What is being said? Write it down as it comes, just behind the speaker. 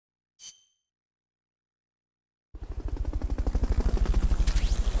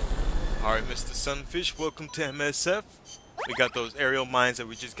Alright, Mr. Sunfish, welcome to MSF. We got those aerial mines that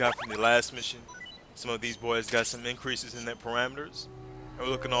we just got from the last mission. Some of these boys got some increases in their parameters. And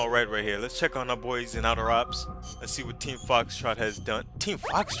we're looking alright right here. Let's check on our boys in Outer Ops. Let's see what Team Foxtrot has done. Team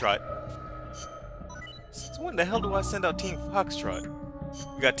Foxtrot? Since when the hell do I send out Team Foxtrot?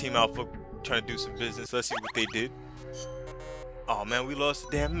 We got Team Alpha trying to do some business. Let's see what they did. Oh man, we lost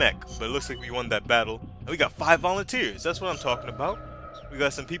the damn mech. But it looks like we won that battle. And we got 5 volunteers. That's what I'm talking about. We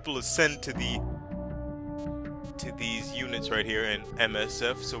got some people to send to these units right here in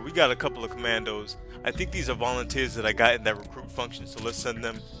MSF. So we got a couple of commandos. I think these are volunteers that I got in that recruit function. So let's send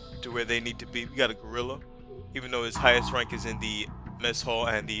them to where they need to be. We got a gorilla, even though his highest rank is in the mess hall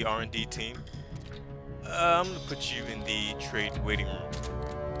and the R&D team. I'm gonna put you in the trade waiting room.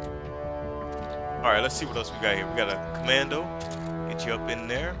 All right, let's see what else we got here. We got a commando. Get you up in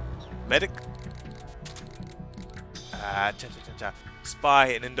there. Medic. Spy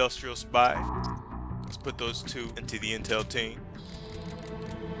and industrial spy. Let's put those two into the intel team.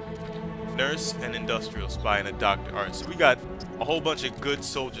 Nurse and industrial spy and a doctor. Alright, so we got a whole bunch of good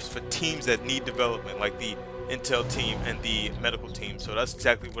soldiers for teams that need development, like the intel team and the medical team. So that's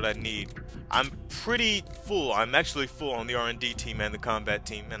exactly what I need. I'm pretty full. I'm actually full on the R&D team and the combat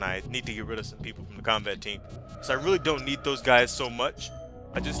team, and I need to get rid of some people from the combat team. So I really don't need those guys so much.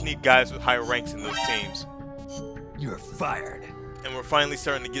 I just need guys with higher ranks in those teams. You're fired. And we're finally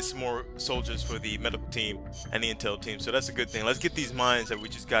starting to get some more soldiers for the medical team and the intel team, so that's a good thing. Let's get these mines that we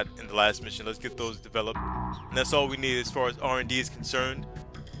just got in the last mission. Let's get those developed, and that's all we need as far as R&D is concerned.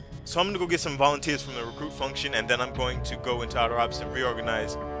 So I'm gonna go get some volunteers from the recruit function, and then I'm going to go into Outer Ops and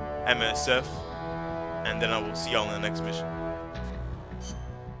reorganize MSF, and then I will see y'all in the next mission.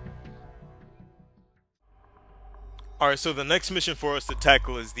 Alright, so the next mission for us to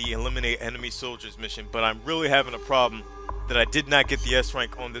tackle is the Eliminate Enemy Soldiers mission, but I'm really having a problem that I did not get the S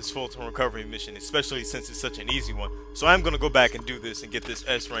rank on this Fulton recovery mission, especially since it's such an easy one. So I'm going to go back and do this and get this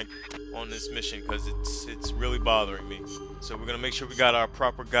S rank on this mission because it's really bothering me. So we're going to make sure we got our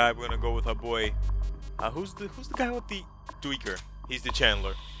proper guy. We're going to go with our boy, who's the guy with the Dweaker? He's the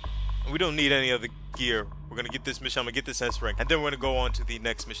Chandler. And we don't need any other gear. We're going to get this mission, I'm going to get this S rank, and then we're going to go on to the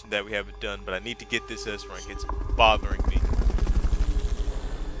next mission that we haven't done, but I need to get this S rank. It's bothering me.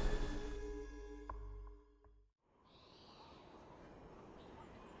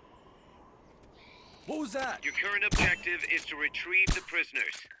 What was that? Your current objective is to retrieve the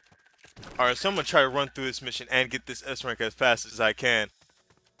prisoners. Alright, so I'm going to try to run through this mission and get this S rank as fast as I can.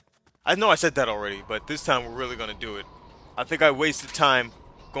 I know I said that already, but this time we're really going to do it. I think I wasted time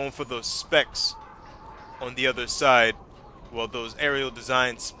going for those specs on the other side. Well, those aerial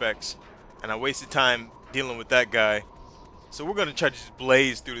design specs. And I wasted time dealing with that guy. So we're going to try to just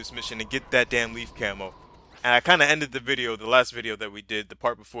blaze through this mission and get that damn leaf camo. And I kind of ended the video, the last video that we did, the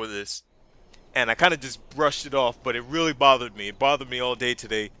part before this. And I kind of just brushed it off, but it really bothered me. It bothered me all day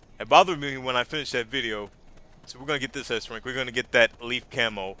today. It bothered me when I finished that video. So we're going to get this S rank. We're going to get that leaf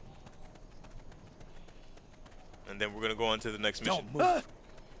camo. And then we're going to go on to the next mission. Don't move.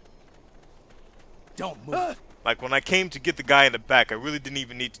 Don't move. Like when I came to get the guy in the back, I really didn't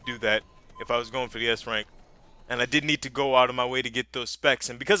even need to do that if I was going for the S rank. And I didn't need to go out of my way to get those specs.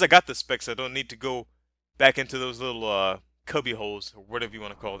 And because I got the specs, I don't need to go back into those little cubby holes, or whatever you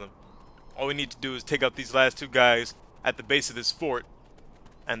want to call them. All we need to do is take out these last 2 guys at the base of this fort,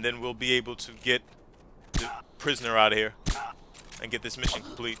 and then we'll be able to get the prisoner out of here and get this mission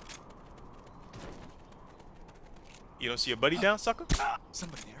complete. You don't see your buddy down, sucker?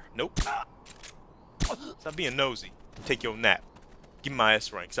 Somebody there. Nope. Stop being nosy. Take your nap. Give me my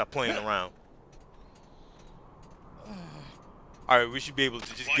S rank. Stop playing around. Alright, we should be able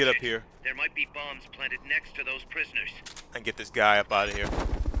to just get up here. There might be bombs planted next to those prisoners. And get this guy up out of here.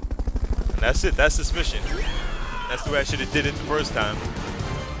 And that's it. That's this mission. That's the way I should have did it the first time.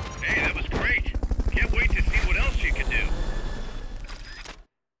 Hey, that was great. Can't wait to see what else you can do.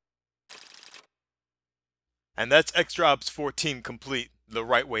 And that's Extra Ops 14 complete the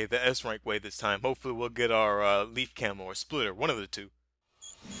right way, the S rank way this time. Hopefully we'll get our leaf camo or splitter, one of the two.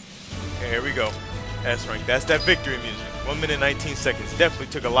 Okay, here we go. S rank. That's that victory music. 1 minute 19 seconds. Definitely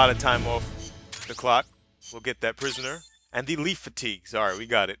took a lot of time off the clock. We'll get that prisoner and the leaf fatigues. Alright, we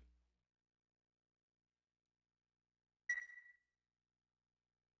got it.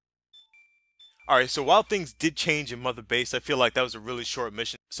 Alright, so while things did change in Mother Base, I feel like that was a really short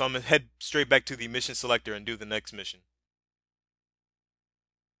mission. So I'm going to head straight back to the mission selector and do the next mission.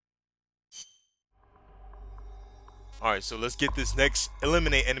 Alright, so let's get this next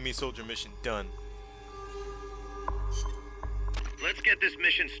Eliminate Enemy Soldier mission done. Let's get this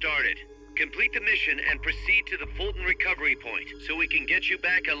mission started. Complete the mission and proceed to the Fulton recovery point so we can get you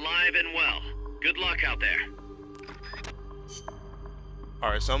back alive and well. Good luck out there.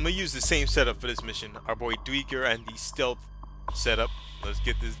 Alright, so I'm going to use the same setup for this mission. Our boy Dweeker and the stealth setup. Let's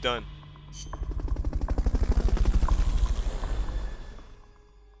get this done.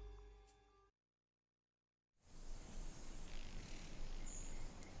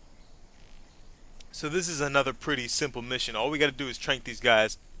 So this is another pretty simple mission. All we got to do is trank these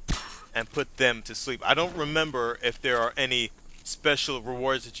guys and put them to sleep. I don't remember if there are any special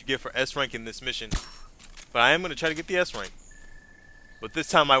rewards that you get for S rank in this mission, but I am going to try to get the S rank. But this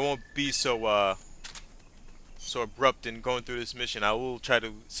time I won't be so abrupt in going through this mission. I will try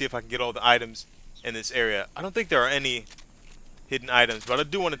to see if I can get all the items in this area. I don't think there are any hidden items, but I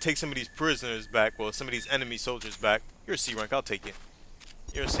do want to take some of these prisoners back. Well, some of these enemy soldiers back. You're a C rank, I'll take you.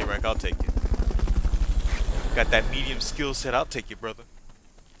 You're a C rank, I'll take you. Got that medium skill set, I'll take you, brother.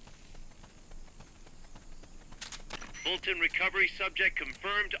 Fulton recovery subject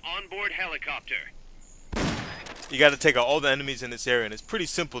confirmed onboard helicopter. You got to take out all the enemies in this area, and it's pretty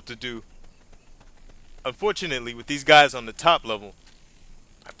simple to do. Unfortunately, with these guys on the top level,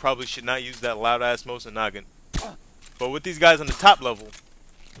 I probably should not use that loud-ass Mosa noggin. But with these guys on the top level,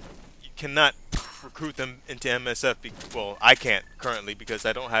 you cannot recruit them into MSF. Well, I can't currently because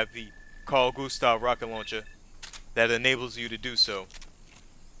I don't have the Carl Gustav rocket launcher that enables you to do so.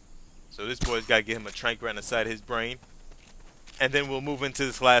 So this boy's got to get him a trank right inside his brain. And then we'll move into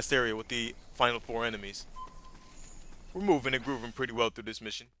this last area with the final 4 enemies. We're moving and grooving pretty well through this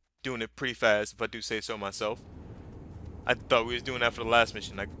mission. Doing it pretty fast, if I do say so myself. I thought we was doing that for the last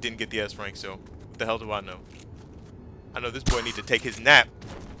mission. I didn't get the S rank, so what the hell do I know? I know this boy needs to take his nap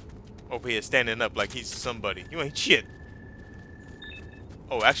over here standing up like he's somebody. You ain't shit.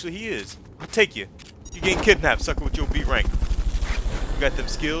 Oh, actually he is. I'll take you. You getting kidnapped, sucker, with your B rank. You got them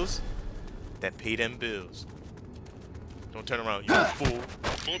skills that pay them bills. Don't turn around, you fool.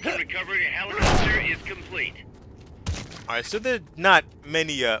 Fulton recovery helicopter is complete. Alright, so there are not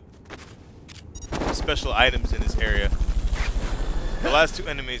many special items in this area. The last 2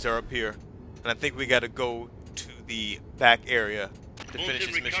 enemies are up here, and I think we gotta go to the back area to finish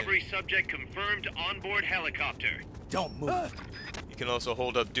this mission. Recovery subject confirmed onboard helicopter. Don't move. You can also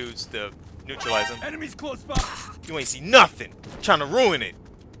hold up dudes to neutralize them. Enemies close by. You ain't see nothing. Trying to ruin it.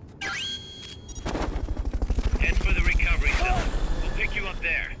 Head for the recovery zone. We'll pick you up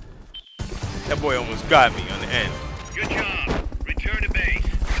there. That boy almost got me on the end. Good job. Return to base.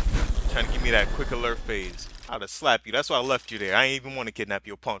 Trying to give me that quick alert phase. I'd have slapped you. That's why I left you there. I ain't even want to kidnap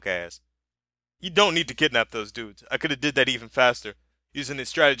your punk ass. You don't need to kidnap those dudes. I could have did that even faster. Using the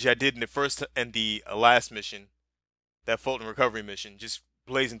strategy I did in the first and the last mission. That Fulton recovery mission. Just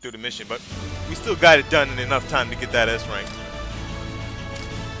blazing through the mission. But we still got it done in enough time to get that S rank.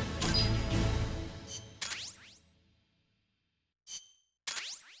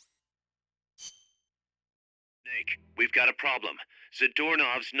 We've got a problem.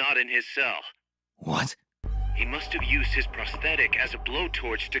 Zadornov's not in his cell. What? He must have used his prosthetic as a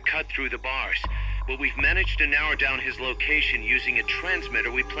blowtorch to cut through the bars, but we've managed to narrow down his location using a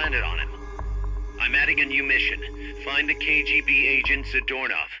transmitter we planted on him. I'm adding a new mission. Find the KGB agent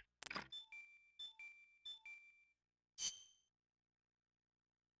Zadornov.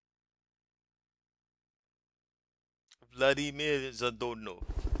 Vladimir Zadornov.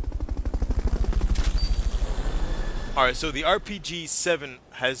 Alright, so the RPG-7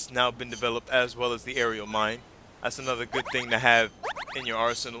 has now been developed, as well as the aerial mine. That's another good thing to have in your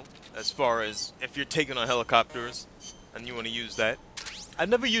arsenal, as far as if you're taking on helicopters and you want to use that. I've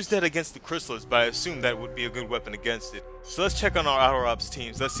never used that against the Chrysalids, but I assume that would be a good weapon against it. So let's check on our Outer Ops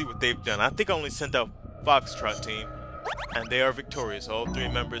teams. Let's see what they've done. I think I only sent out Foxtrot team, and they are victorious. All 3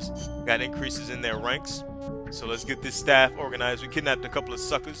 members got increases in their ranks. So let's get this staff organized. We kidnapped a couple of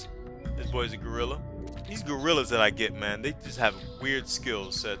suckers. This boy's a gorilla. These gorillas that I get, man, they just have weird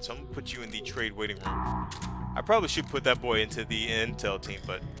skill sets. So I'm gonna put you in the trade waiting room. I probably should put that boy into the intel team,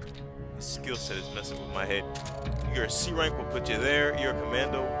 but his skill set is messing with my head. You're a C rank, we'll put you there. You're a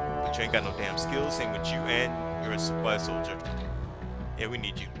commando, but you ain't got no damn skills. Same with you, and you're a supply soldier. Yeah, we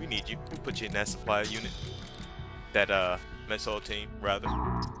need you. We need you. We'll put you in that supply unit. That mess hall team, rather.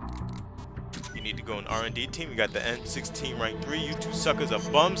 You need to go in R&D team. We got the N16 rank 3. You 2 suckers are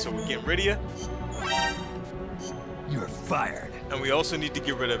bums, so we're getting rid of you. You're fired. And we also need to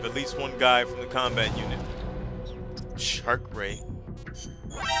get rid of at least 1 guy from the combat unit. Shark Ray.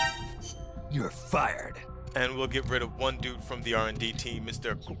 You're fired. And we'll get rid of 1 dude from the R&D team,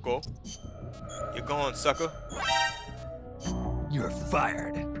 Mr. Kuko. You're gone, sucker. You're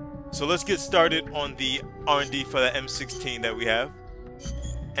fired. So let's get started on the R&D for the M16 that we have.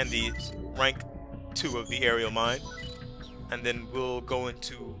 and the rank 2 of the aerial mine. And then we'll go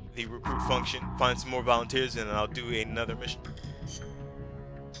into the recruit function, find some more volunteers, and I'll do another mission.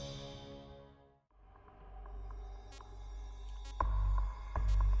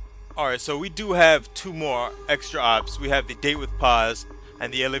 Alright, so we do have 2 more extra ops. We have the date with Paz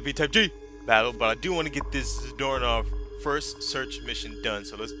and the LAV Type G battle, but I do want to get this Zadornov first search mission done,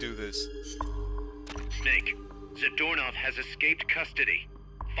 so let's do this. Snake, Zadornov has escaped custody.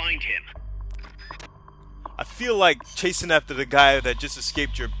 Find him. I feel like chasing after the guy that just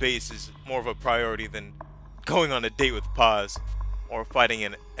escaped your base is more of a priority than going on a date with Paz or fighting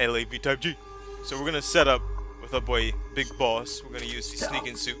an LAV Type G. So we're going to set up with our boy Big Boss. We're going to use the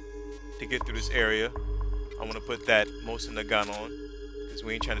sneaking suit to get through this area. I want to put that most in the gun on because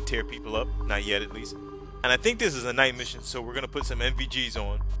we ain't trying to tear people up, not yet at least. And I think this is a night mission, so we're going to put some MVGs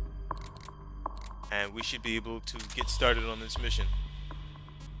on and we should be able to get started on this mission.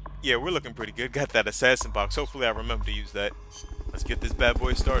 Yeah, we're looking pretty good. Got that assassin box. Hopefully I remember to use that. Let's get this bad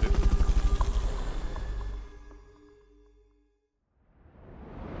boy started.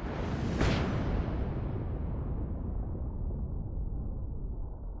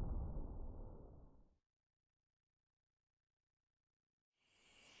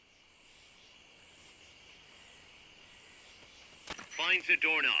 Find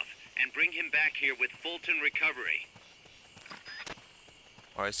Zadornov and bring him back here with Fulton recovery.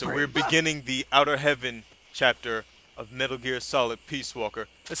 Alright, so we're beginning the Outer Heaven chapter of Metal Gear Solid Peace Walker.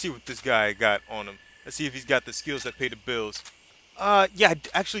 Let's see what this guy got on him. Let's see if he's got the skills that pay the bills. Yeah, I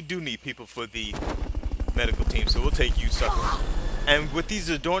actually do need people for the medical team, so we'll take you, sucker. And with these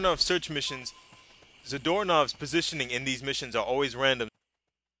Zadornov search missions, Zadornov's positioning in these missions are always random.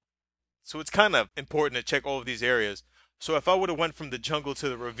 So it's kind of important to check all of these areas. So if I would have went from the jungle to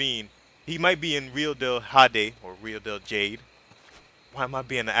the ravine, he might be in Real Del Jade, or Real Del Jade. Why am I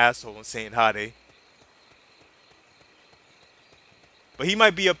being an asshole and saying Jade? But he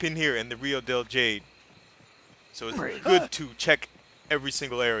might be up in here in the Real Del Jade. So it's good to check every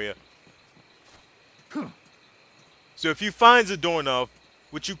single area. So if you find Zadornov,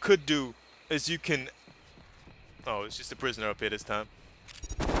 what you could do is you can... Oh, it's just a prisoner up here this time.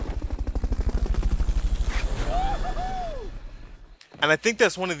 And I think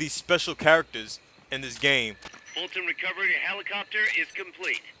that's one of these special characters in this game. Fulton recovery helicopter is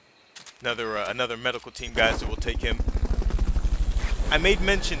complete. Another medical team guy, so we'll take him. I made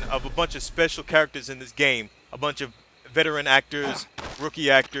mention of a bunch of special characters in this game. A bunch of veteran actors,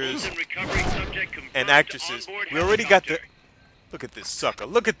 rookie actors, and actresses. We already got the... Look at this sucker.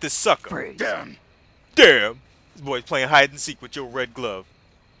 Look at this sucker. Damn. Damn. This boy's playing hide and seek with your red glove.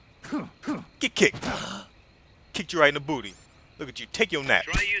 Get kicked. Kicked you right in the booty. Look at you. Take your nap.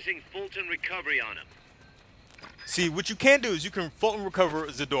 Try using Fulton recovery on him. See, what you can do is you can Fulton recover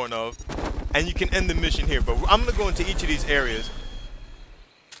Zadornov, and you can end the mission here. But I'm going to go into each of these areas,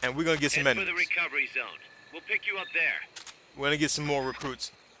 and we're going to get some enemies. For the recovery zone. We'll pick you up there. We're going to get some more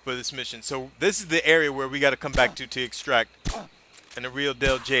recruits for this mission. So this is the area where we got to come back to extract in the Real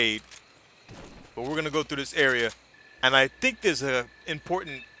Del Jade. But we're going to go through this area, and I think there's a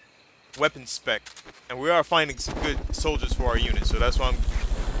important weapon spec, and we are finding some good soldiers for our unit. So that's why I'm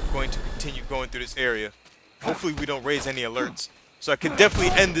going to continue going through this area. Hopefully we don't raise any alerts. So I could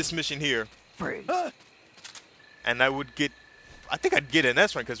definitely end this mission here. And I think I'd get an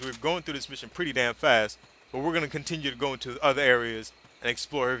S rank because we're going through this mission pretty damn fast. But we're going to continue to go into other areas and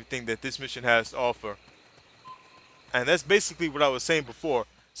explore everything that this mission has to offer. And that's basically what I was saying before.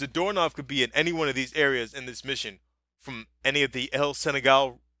 Zadornov could be in any one of these areas in this mission. From any of the El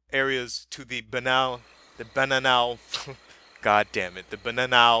Senegal areas to the Bananal, God damn it, the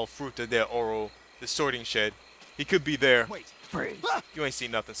Bananal Fruta del Oro, the sorting shed. He could be there. Wait. You ain't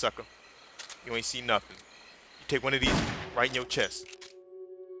seen nothing, sucker. You ain't seen nothing. You take one of these right in your chest.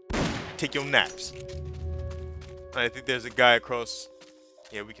 Take your naps. I think there's a guy across.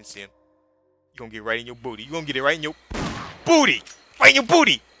 Yeah, we can see him. You gonna get right in your booty. You gonna get it right in your booty. Right in your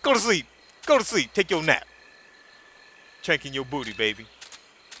booty. Go to sleep. Go to sleep. Take your nap. Trank in your booty, baby.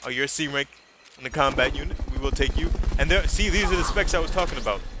 Oh, you're a C rank in the combat unit. We will take you. And there, see, these are the specs I was talking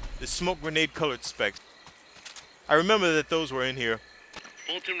about. The smoke grenade colored specs. I remember that those were in here.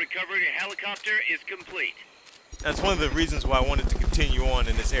 Fulton recovery helicopter is complete. That's one of the reasons why I wanted to continue on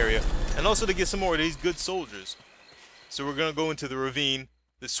in this area. And also to get some more of these good soldiers. So we're going to go into the ravine,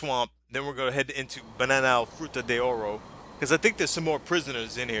 the swamp. Then we're going to head into Bananal Fruta de Oro. Because I think there's some more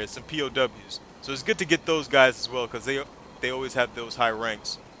prisoners in here, some POWs. So it's good to get those guys as well, because they always have those high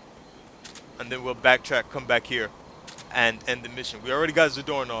ranks. And then we'll backtrack, come back here, and end the mission. We already got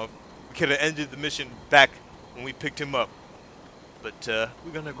Zadornov. We could have ended the mission back when we picked him up. But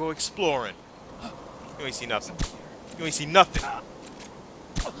we're gonna go exploring. You ain't see nothing. You ain't see nothing.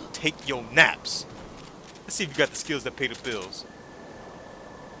 Take your naps. Let's see if you got the skills that pay the bills.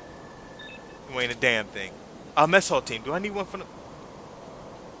 You ain't a damn thing. Mess hall team. Do I need one for the...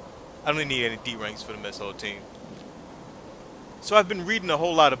 I don't need any D ranks for the mess hall team. So I've been reading a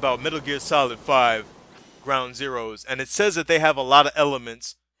whole lot about Metal Gear Solid 5 Ground Zeroes, and it says that they have a lot of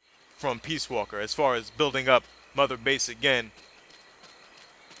elements from Peace Walker as far as building up Mother Base again.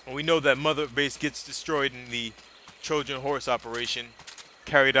 And we know that Mother Base gets destroyed in the Trojan Horse operation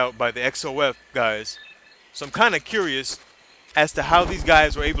carried out by the XOF guys. So I'm kind of curious as to how these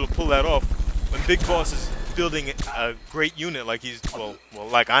guys were able to pull that off when Big Boss is building a great unit like he's, well,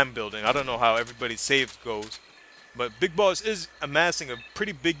 like I'm building. I don't know how everybody's save goes, but Big Boss is amassing a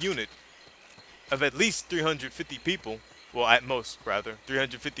pretty big unit of at least 350 people. Well, at most, rather,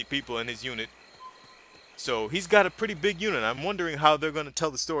 350 people in his unit. So he's got a pretty big unit. I'm wondering how they're going to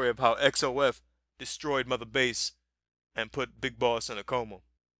tell the story of how XOF destroyed Mother Base and put Big Boss in a coma.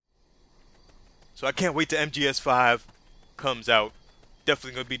 So I can't wait till MGS5 comes out.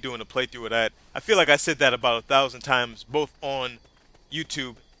 Definitely going to be doing a playthrough of that. I feel like I said that about 1,000 times, both on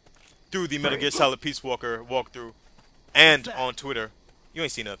YouTube, through the Metal Gear Solid Peace Walker walkthrough, and on Twitter. You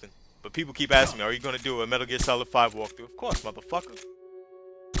ain't see nothing. But people keep asking me, are you going to do a Metal Gear Solid 5 walkthrough? Of course, motherfucker.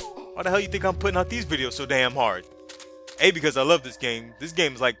 Why the hell you think I'm putting out these videos so damn hard? A, because I love this game. This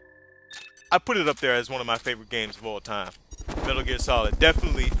game is like... I put it up there as one of my favorite games of all time. Metal Gear Solid.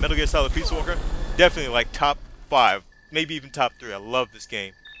 Definitely, Metal Gear Solid Peace Walker, definitely like top 5. Maybe even top 3. I love this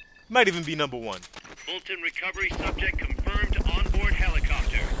game. Might even be number 1. Fulton recovery subject confirmed onboard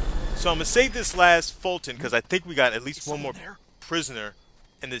helicopter. So I'm going to save this last Fulton because I think we got at least one more prisoner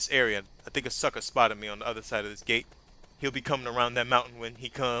in this area. I think a sucker spotted me on the other side of this gate. He'll be coming around that mountain when he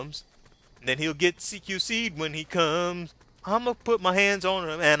comes. And then he'll get CQC'd when he comes. I'm going to put my hands on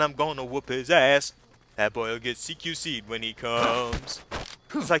him and I'm going to whoop his ass. That boy will get CQC'd when he comes.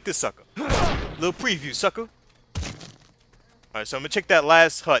 It's like this sucker. Little preview, sucker. Alright, so I'm going to check that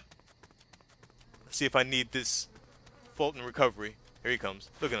last hut. Let's see if I need this Fulton recovery. Here he comes.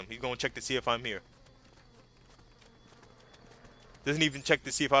 Look at him. He's going to check to see if I'm here. Doesn't even check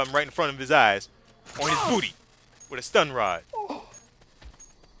to see if I'm right in front of his eyes. Or in his booty. With a stun rod.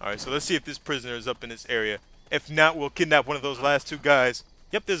 Alright, so let's see if this prisoner is up in this area. If not, we'll kidnap one of those last 2 guys.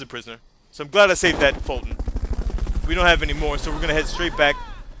 Yep, there's a prisoner. So I'm glad I saved that Fulton. We don't have any more, so we're going to head straight back.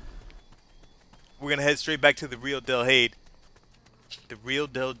 We're going to head straight back to the Real Del Jade. The Real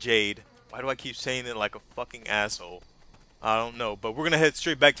Del Jade. Why do I keep saying it like a fucking asshole? I don't know, but we're going to head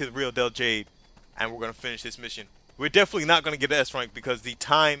straight back to the Real Del Jade. And we're going to finish this mission. We're definitely not going to get an S rank because the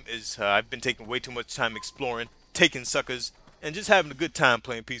time is... I've been taking way too much time exploring, taking suckers, and just having a good time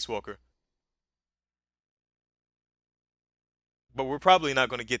playing Peace Walker. But we're probably not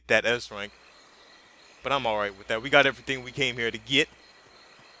going to get that S rank. But I'm alright with that. We got everything we came here to get.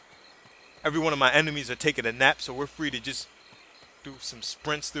 Every one of my enemies are taking a nap, so we're free to just do some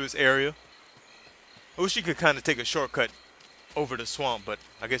sprints through this area. I wish you could kind of take a shortcut over the swamp, but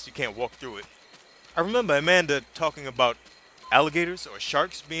I guess you can't walk through it. I remember Amanda talking about alligators or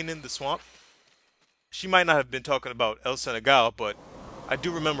sharks being in the swamp. She might not have been talking about El Senegal, but I do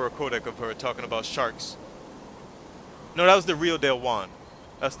remember a codec of her talking about sharks. No, that was the Rio Del Juan.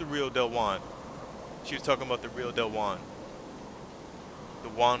 That's the Rio Del Juan. She was talking about the Rio Del Juan. The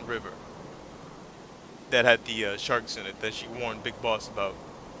Juan River. That had the sharks in it that she warned Big Boss about.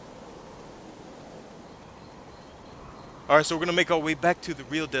 Alright, so we're going to make our way back to the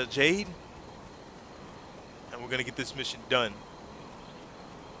Real Del Jade. And we're going to get this mission done.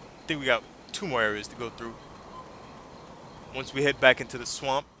 I think we got 2 more areas to go through. Once we head back into the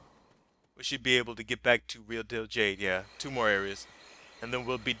swamp, we should be able to get back to Real Del Jade. Yeah, 2 more areas. And then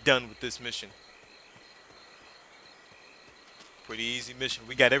we'll be done with this mission. Pretty easy mission.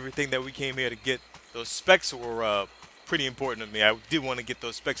 We got everything that we came here to get. Those specs were pretty important to me. I did want to get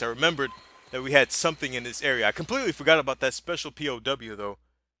those specs. I remembered that we had something in this area. I completely forgot about that special POW, though.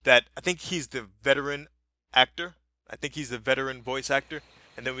 That I think he's the veteran actor. I think he's the veteran voice actor.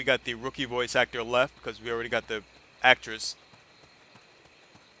 And then we got the rookie voice actor left because we already got the actress.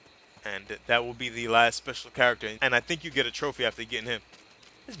 And that will be the last special character. And I think you get a trophy after getting him.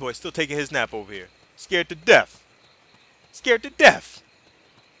 This boy's still taking his nap over here. Scared to death. Scared to death.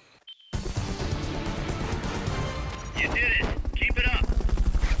 You did it. Keep it up.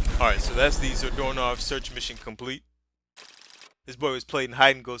 Alright, so that's the Zordornov search mission complete. This boy was playing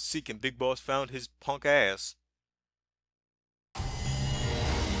hide and go seek and Big Boss found his punk ass.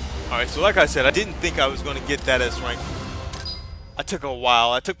 Alright, so like I said, I didn't think I was going to get that S rank. I took a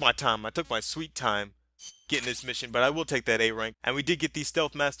while. I took my time. I took my sweet time getting this mission, but I will take that A rank. And we did get the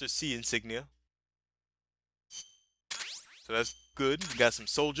Stealth Master C insignia. So that's good. We got some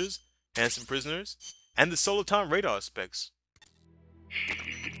soldiers and some prisoners. And the Soliton radar specs.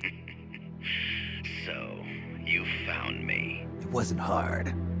 So, you found me. It wasn't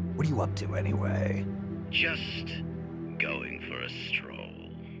hard. What are you up to anyway? Just going for a stroll.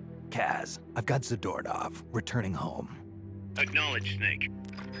 Kaz, I've got Zadornov returning home. Acknowledge, Snake.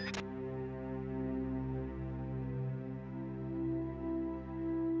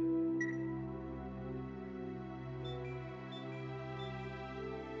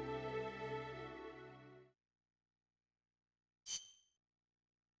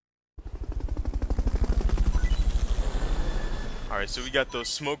 Alright, so we got those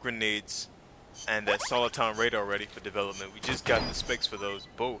smoke grenades and that Soliton radar ready for development. We just got the specs for those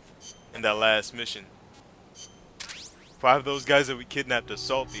both in that last mission. 5 of those guys that we kidnapped are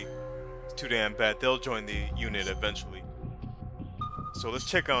salty. It's too damn bad. They'll join the unit eventually. So let's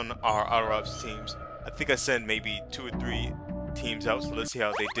check on our Outer Ops teams. I think I sent maybe 2 or 3 teams out, so let's see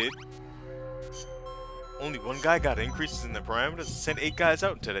how they did. Only 1 guy got increases in the parameters. Sent 8 guys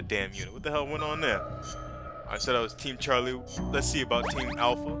out into that damn unit. What the hell went on there? I said I was Team Charlie. Let's see about Team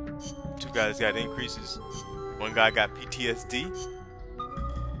Alpha. 2 guys got increases. 1 guy got PTSD.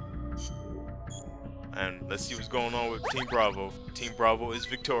 And let's see what's going on with Team Bravo. Team Bravo is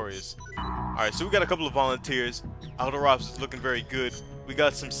victorious. Alright, so we got a couple of volunteers. Outer Ops is looking very good. We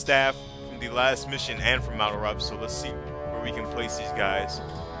got some staff from the last mission and from Outer Ops, so let's see where we can place these guys.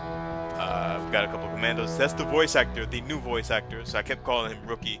 We got a couple of commandos. That's the voice actor, the new voice actor. So I kept calling him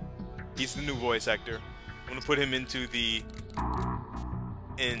Rookie. He's the new voice actor. I'm gonna put him into the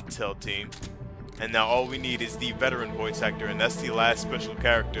Intel team. And now all we need is the veteran voice actor, and that's the last special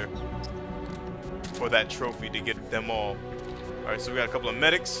character for that trophy to get them all. Alright, so we got a couple of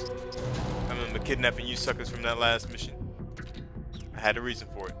medics. I remember kidnapping you suckers from that last mission. I had a reason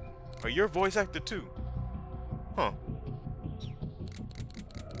for it. Oh, you're a voice actor too? Huh.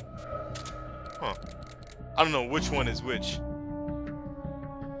 Huh. I don't know which one is which.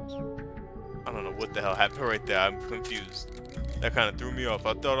 I don't know what the hell happened right there. I'm confused. That kind of threw me off.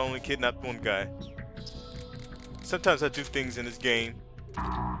 I thought I only kidnapped 1 guy. Sometimes I do things in this game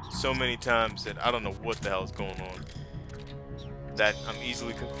so many times that I don't know what the hell is going on. That I'm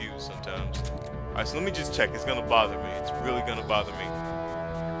easily confused sometimes. Alright, so let me just check. It's gonna bother me. It's really gonna bother me.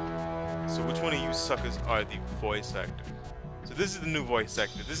 So which one of you suckers are the voice actor? So this is the new voice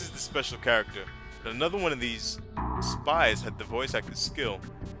actor. This is the special character. But another one of these spies had the voice actor's skill.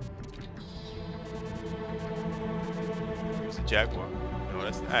 It's a Jaguar? No,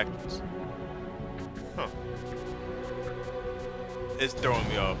 that's the actress. Huh. It's throwing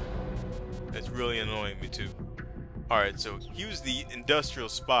me off. It's really annoying me too. Alright, so he was the industrial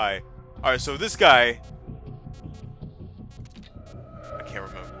spy. Alright, so this guy... I can't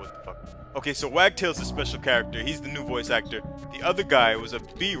remember what the fuck. Okay, so Wagtail's the special character. He's the new voice actor. The other guy was a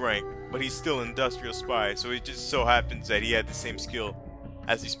B rank, but he's still an industrial spy. So it just so happens that he had the same skill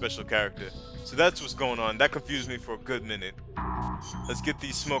as the special character. So that's what's going on. That confused me for a good minute. Let's get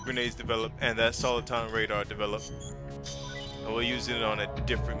these smoke grenades developed and that Soliton radar developed. And we'll use it on a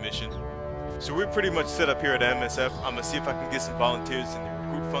different mission. So we're pretty much set up here at MSF. I'm gonna see if I can get some volunteers in the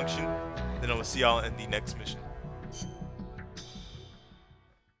recruit function. Then I'm gonna see y'all in the next mission.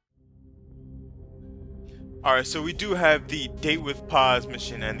 Alright, so we do have the Date with Paz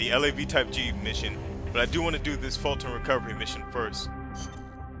mission and the LAV Type G mission, but I do want to do this Fulton recovery mission first.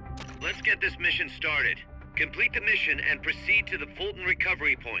 Let's get this mission started. Complete the mission and proceed to the Fulton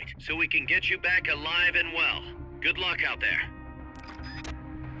recovery point so we can get you back alive and well. Good luck out there.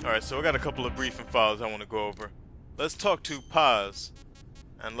 Alright, so I got a couple of briefing files I want to go over. Let's talk to Paz.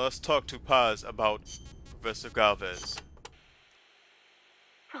 And let's talk to Paz about Professor Galvez.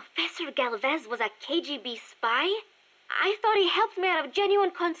 Professor Galvez was a KGB spy? I thought he helped me out of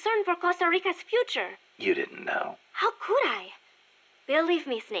genuine concern for Costa Rica's future. You didn't know. How could I? Believe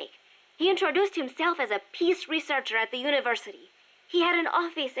me, Snake. He introduced himself as a peace researcher at the university. He had an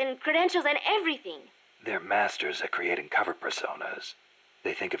office and credentials and everything. They're masters at creating cover personas.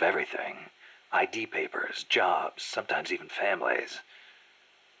 They think of everything. ID papers, jobs, sometimes even families.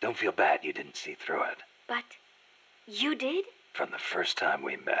 Don't feel bad you didn't see through it. But you did? From the first time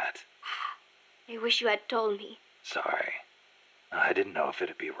we met. I wish you had told me. Sorry. I didn't know if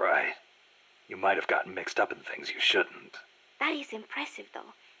it'd be right. You might have gotten mixed up in things you shouldn't. That is impressive,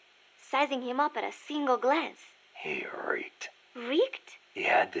 though. Sizing him up at a single glance. He reeked. Reeked? He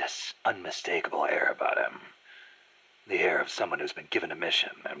had this unmistakable air about him. The air of someone who's been given a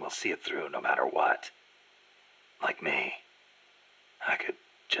mission and will see it through no matter what. Like me. I could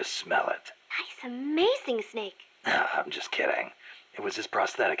Just smell it. Nice, amazing, Snake. I'm just kidding. It was his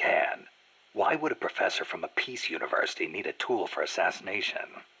prosthetic hand. Why would a professor from a peace university need a tool for assassination?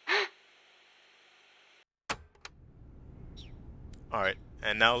 Alright,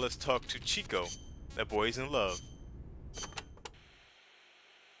 and now let's talk to Chico. That boy's in love.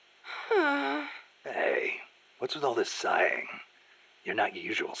 Hey, what's with all this sighing? You're not your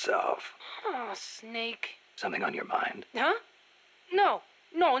usual self. Oh, Snake. Something on your mind? Huh? No,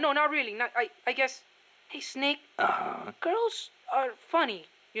 not really. I guess. Hey, Snake. Girls are funny,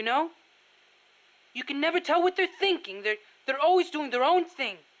 you know? You can never tell what they're thinking. They're always doing their own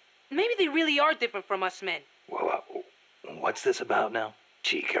thing. Maybe they really are different from us men. Whoa, what's this about now?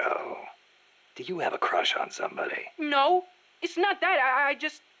 Chico, do you have a crush on somebody? No, it's not that. I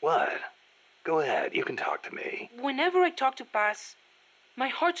just... What? Go ahead, you can talk to me. Whenever I talk to Paz, my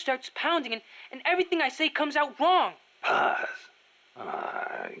heart starts pounding and everything I say comes out wrong. Paz?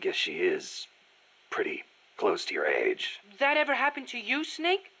 I guess she is pretty close to your age. That ever happened to you,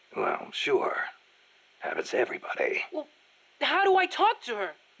 Snake? Well, sure. Happens to everybody. Well, how do I talk to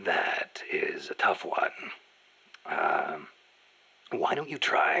her? That is a tough one. Why don't you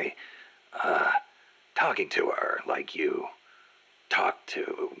try, talking to her like you talk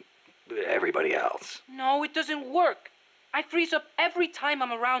to everybody else? No, it doesn't work. I freeze up every time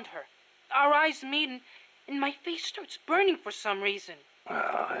I'm around her. Our eyes meet and my face starts burning for some reason.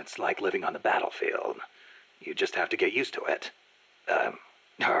 It's like living on the battlefield. You just have to get used to it.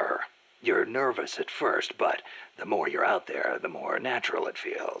 You're nervous at first, but the more you're out there, the more natural it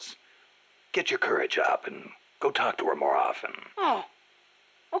feels. Get your courage up and go talk to her more often. Oh,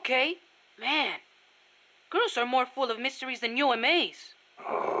 okay. Man, girls are more full of mysteries than UMAs.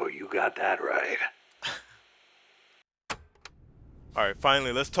 Oh, you got that right. Alright,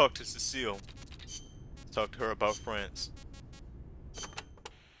 finally, let's talk to Cecile. Let's talk to her about France.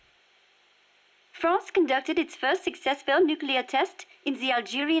 France conducted its first successful nuclear test in the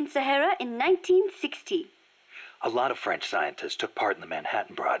Algerian Sahara in 1960. A lot of French scientists took part in the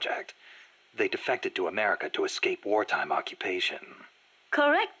Manhattan Project. They defected to America to escape wartime occupation.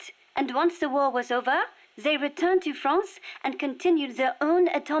 Correct. And once the war was over, they returned to France and continued their own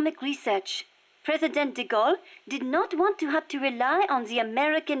atomic research. President de Gaulle did not want to have to rely on the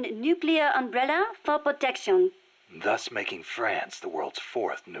American nuclear umbrella for protection, Thus making France the world's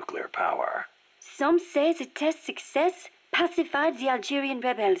fourth nuclear power. Some say the test success pacified the Algerian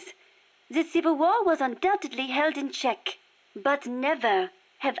rebels. The civil war was undoubtedly held in check. But never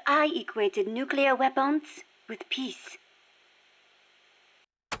have I equated nuclear weapons with peace.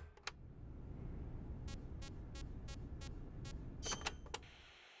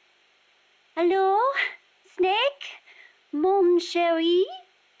 Hello? Snake? Mon chéri?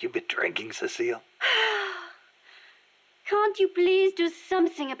 You been drinking, Cecile? Can't you please do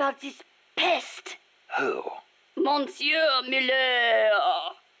something about this pest? Who? Monsieur Muller!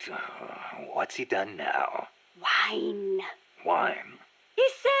 What's he done now? Wine. Wine? He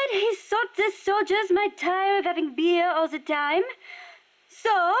said he thought the soldiers might tire of having beer all the time,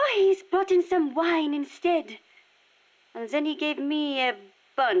 so he's brought in some wine instead. And then he gave me a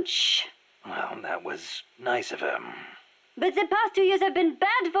bunch. Well, that was nice of him. But the past 2 years have been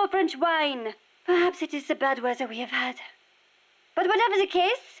bad for French wine. Perhaps it is the bad weather we have had. But whatever the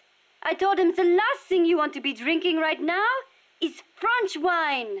case, I told him the last thing you want to be drinking right now is French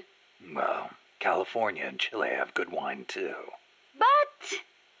wine. Well, California and Chile have good wine too. But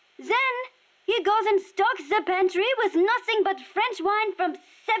then he goes and stocks the pantry with nothing but French wine from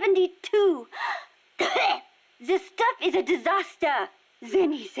 72. The stuff is a disaster.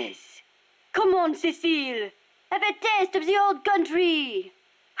 Then he says, "Come on, Cecile, have a taste of the old country."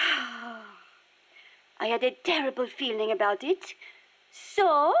 I had a terrible feeling about it,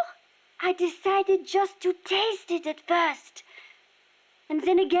 so I decided just to taste it at first. And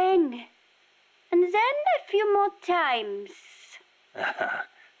then again. And then a few more times.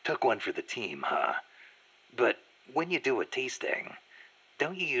 Took one for the team, huh? But when you do a tasting,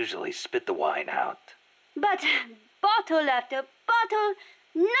 don't you usually spit the wine out? But bottle after bottle,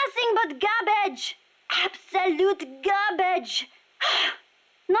 nothing but garbage. Absolute garbage.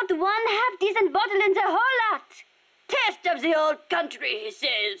 Not one half-decent bottle in the whole lot. Taste of the old country, he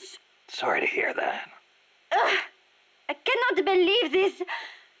says. Sorry to hear that. I cannot believe this.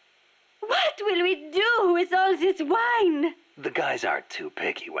 What will we do with all this wine? The guys aren't too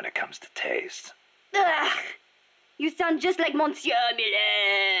picky when it comes to taste. You sound just like Monsieur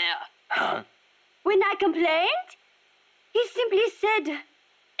Miller. Huh? When I complained, he simply said,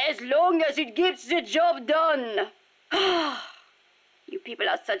 "As long as it gets the job done." You people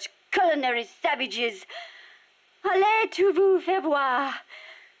are such culinary savages. Allez, tout vous faire voir.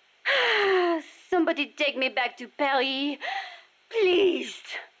 Somebody take me back to Paris. Please.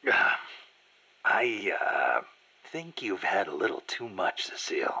 I think you've had a little too much,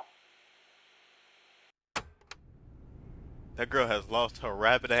 Cecile. That girl has lost her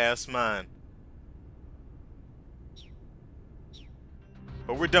rabbit-ass mind.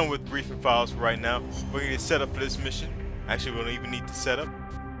 But we're done with briefing files for right now. We're gonna get set up for this mission. Actually, we don't even need to set up.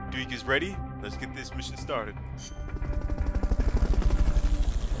 Duke is ready. Let's get this mission started.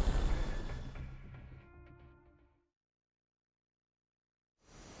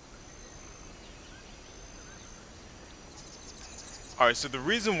 Alright, so the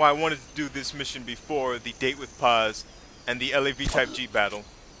reason why I wanted to do this mission before the date with Paz and the LAV Type G battle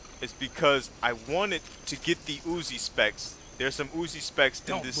is because I wanted to get the Uzi specs. There's some Uzi specs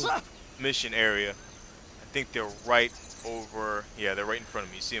in this mission area. I think they're right over, yeah, they're right in front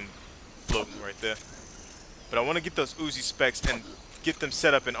of me. You see them floating right there. But I want to get those Uzi specs and get them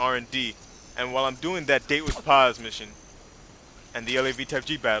set up in R&D. And while I'm doing that date with Paz mission and the LAV Type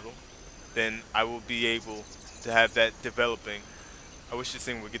G battle, then I will be able to have that developing. I wish this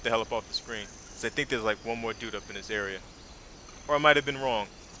thing would get the hell up off the screen, because I think there's like one more dude up in this area. Or I might have been wrong.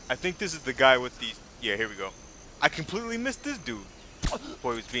 I think this is the guy with these, yeah, here we go. I completely missed this dude.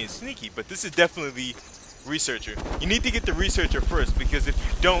 Boy, he was being sneaky, but this is definitely the researcher. You need to get the researcher first, because if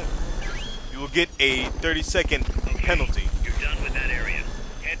you don't, you will get a 30-second penalty. You're done with that area.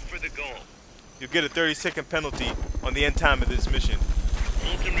 Head for the goal. You'll get a 30-second penalty on the end time of this mission.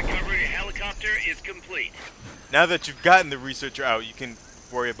 Fulton recovery helicopter is complete. Now that you've gotten the researcher out, you can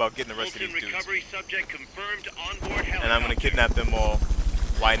worry about getting the rest of Fulton these dudes. recovery subject confirmed onboard helicopter. And I'm gonna kidnap them all.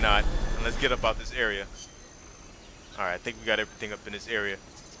 Why not? And let's get up out this area. Alright, I think we got everything up in this area.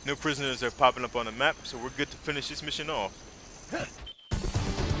 No prisoners are popping up on the map, so we're good to finish this mission off.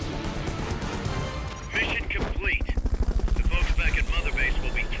 Mission complete. The folks back at Mother Base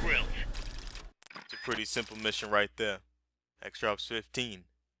will be thrilled. It's a pretty simple mission right there. Extra Ops 15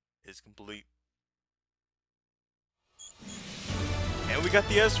 is complete. And we got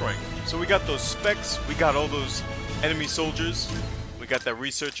the S rank. So we got those specs, we got all those enemy soldiers, we got that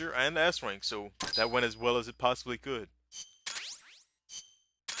researcher and the S rank, so that went as well as it possibly could.